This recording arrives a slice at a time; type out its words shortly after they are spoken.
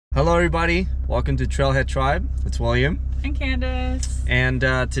Hello everybody, welcome to Trailhead Tribe. It's William and Candace, and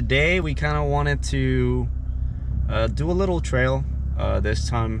today we kind of wanted to do a little trail, this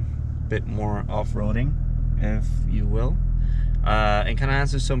time a bit more off-roading, if you will, and kind of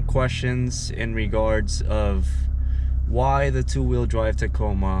answer some questions in regards of why the two-wheel drive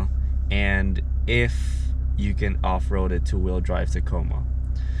Tacoma and if you can off-road a two-wheel drive Tacoma.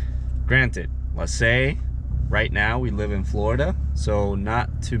 Granted, let's say right now we live in Florida, so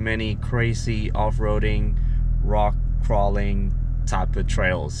not too many crazy off-roading, rock crawling type of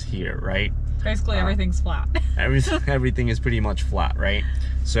trails here, right? Basically everything's flat. Everything is pretty much flat, right?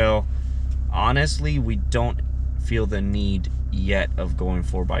 So honestly, we don't feel the need yet of going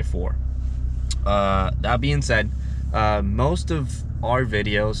 4x4. That being said, most of our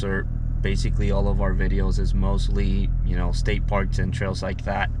videos, or basically all of our videos, is mostly, you know, state parks and trails like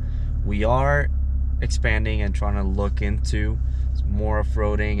that. We are expanding and trying to look into more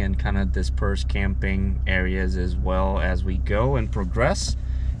off-roading and kind of dispersed camping areas as well as we go and progress,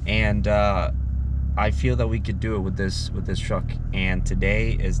 and I feel that we could do it with this truck. And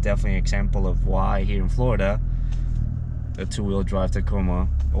today is definitely an example of why here in Florida a two-wheel drive Tacoma,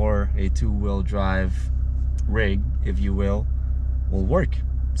 or a two-wheel drive rig if you will work.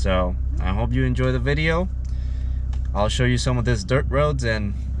 So I hope you enjoy the video. I'll show you some of these dirt roads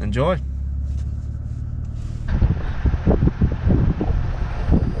and enjoy.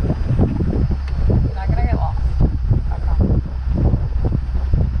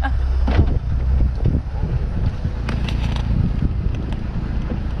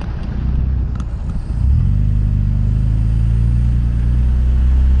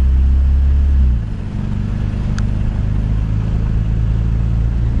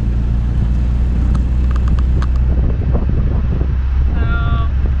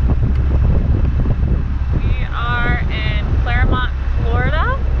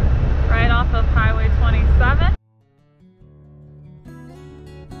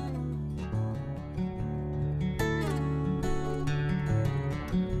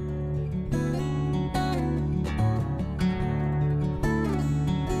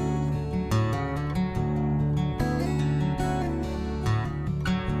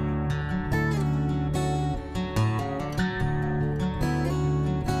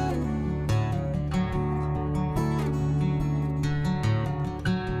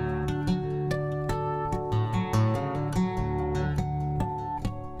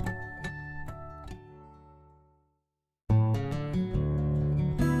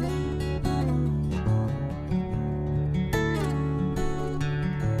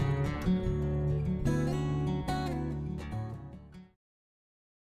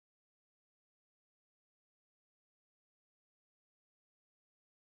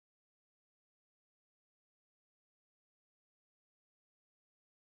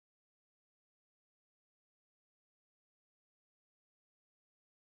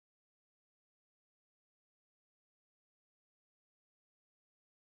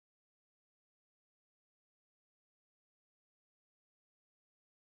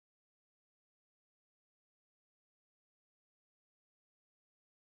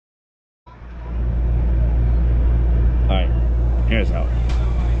 Here's how.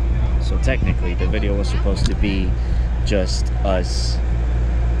 So technically the video was supposed to be just us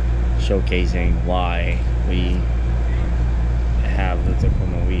showcasing why we have the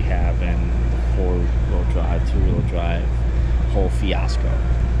Tacoma we have and the four-wheel drive, two-wheel drive whole fiasco.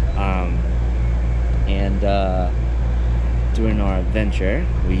 During our adventure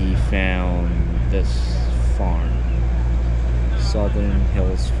we found this farm, Southern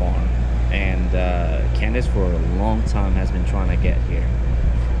Hills Farm, and Candace for a long time has been trying to get here,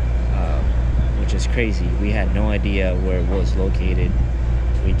 which is crazy. We had no idea where it was located.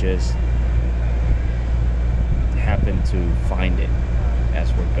 We just happened to find it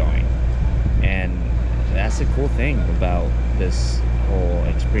as we're going, and that's the cool thing about this whole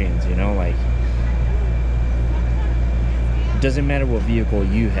experience, you know, like, it doesn't matter what vehicle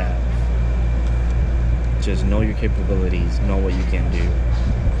you have, just know your capabilities, know what you can do,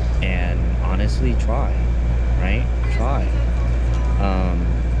 and honestly try, right? Try.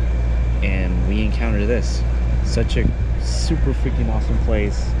 And we encountered this, such a super freaking awesome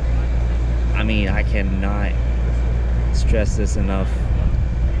place. I mean, I cannot stress this enough.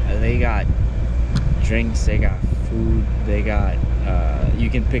 They got drinks, they got food, they got you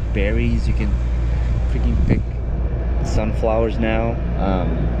can pick berries, you can freaking pick sunflowers now.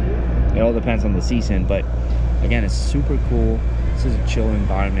 It all depends on the season, but again, it's super cool. This is a chill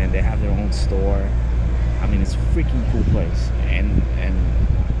environment. They have their own store. I mean, it's a freaking cool place, and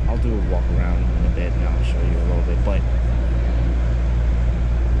I'll do a walk around in a bit and I'll show you a little bit. But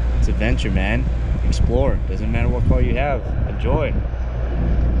It's adventure, man. Explore. Doesn't matter what car you have. Enjoy.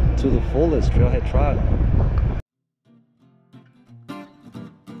 To the fullest, Trailhead Tribe.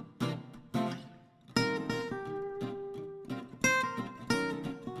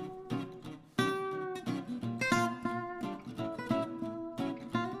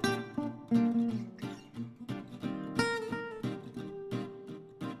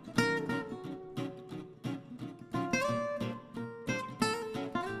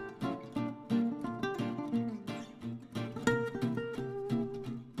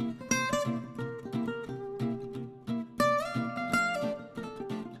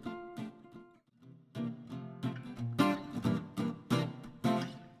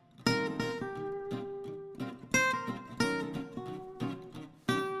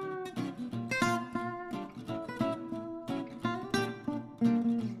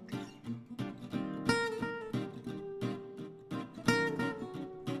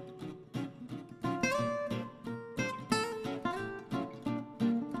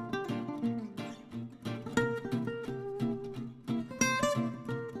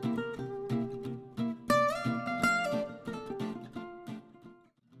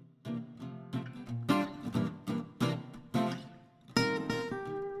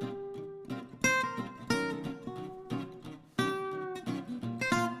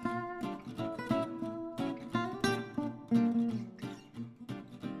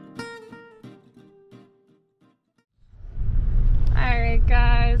 Alright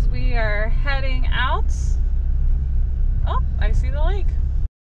guys, we are heading out. Oh, I see the lake.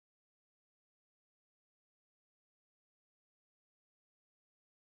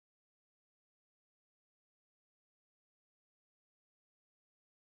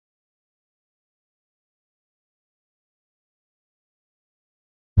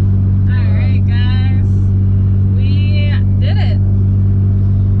 Alright guys, we did it.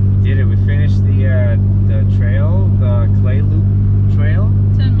 We did it. We finished the trail, the clay loop trail.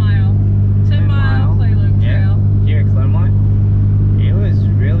 10 mile clay loop trail. Yeah, here at Clermont. It was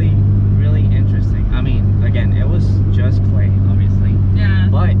really, really interesting. I mean, again, it was just clay, obviously. Yeah.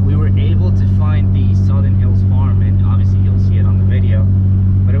 But we were able to find the Southern Hills Farm, and obviously you'll see it on the video.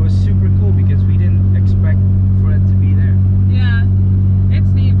 But it was super cool because we didn't expect for it to be there. Yeah. It's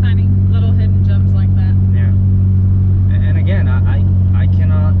neat finding little hidden gems like that. Yeah. And again, I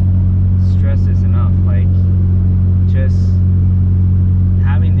cannot stress this enough. Like, just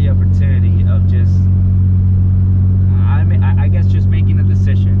having the opportunity of just, I guess just making a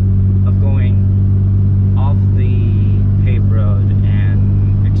decision of going off the paved road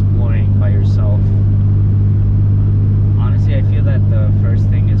and exploring by yourself. Honestly, I feel that the first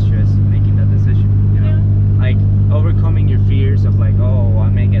thing is just making that decision, you know? Yeah. Like, overcoming your fears of like, oh, I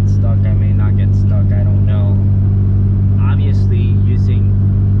may get stuck, I may not get stuck, I don't know. Obviously,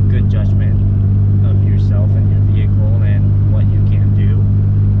 using good judgment of yourself and your vehicle and what you can do,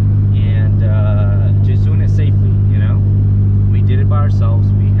 and just doing it safely, you know? We did it by ourselves.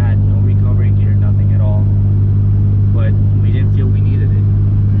 We had no recovery gear, nothing at all, but we didn't feel we needed it.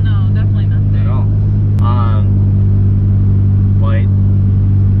 No, definitely not there. At all. But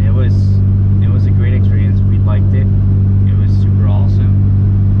it was a great experience. We liked it. It was super awesome.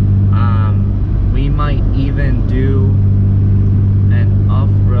 We might even do an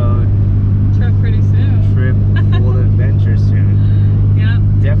off-road Trip pretty soon. trip full adventure soon. Yep.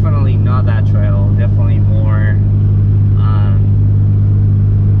 Definitely not that trail. Definitely more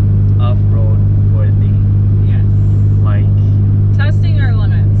off-road worthy. Yes. Like, Testing our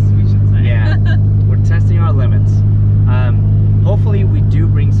limits, we should say. yeah, we're testing our limits. Hopefully we do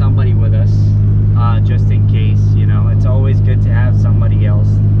bring somebody with us, just in case, you know. It's always good to have somebody else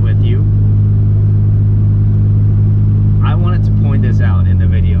with you. I wanted to point this out in the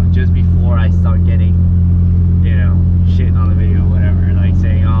video just before I start getting, you know, shit on the video, whatever, like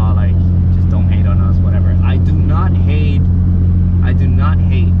saying, oh, like, just don't hate on us, whatever. I do not hate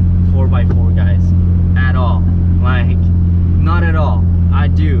 4x4 guys at all. Like, not at all. I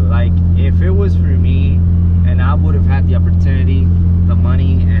do. Like, if it was for me and I would have had the opportunity, the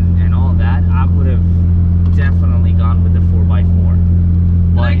money, and all that, I would have definitely gone with the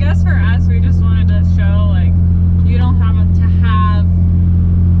 4x4. But I guess for us, we just wanted to show, like, you don't have to have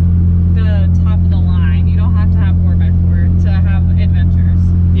the top of the line. You don't have to have 4x4 to have adventures.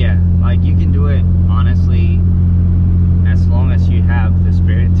 Yeah, like, you can do it, honestly, as long as you have the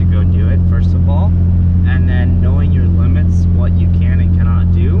spirit to go do it, first of all, and then knowing your limits, what you can and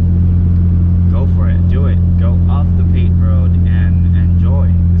cannot do, go for it, do it. Go off the paved road and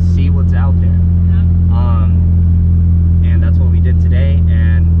enjoy, see what's out there. Yeah. And that's what we did today,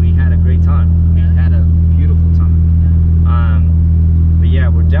 and we had a great time. We Yeah. had a beautiful time.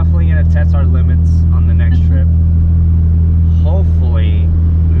 test our limits on the next trip. Hopefully,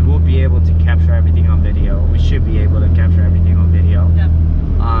 we will be able to capture everything on video. We should be able to capture everything on video. Yep.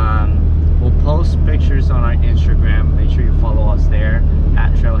 We'll post pictures on our Instagram. Make sure you follow us there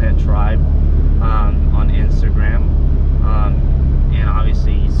at Trailhead Tribe on Instagram. And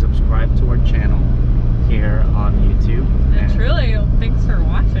obviously subscribe to our channel here on YouTube. And truly, thanks for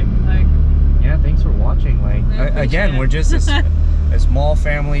watching. Like, yeah, thanks for watching. Like, again, it. we're just a small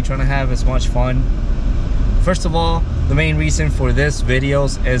family trying to have as much fun. First of all, the main reason for this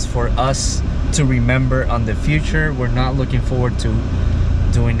videos is for us to remember on the future. We're not looking forward to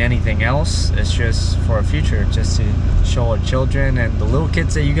doing anything else. It's just for our future, just to show our children and the little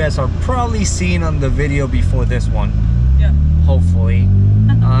kids that you guys are probably seeing on the video before this one. Yeah. Hopefully,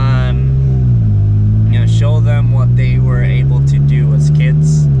 you know, show them what they were able to do as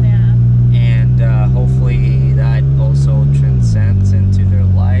kids. Yeah. And hopefully that also transcends into their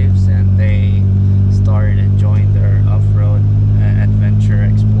lives and they start enjoying their off-road adventure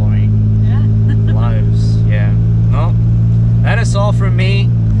exploring lives. Yeah. Well, that is all from me.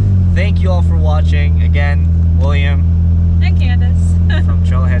 Thank you all for watching. Again, William And Candace.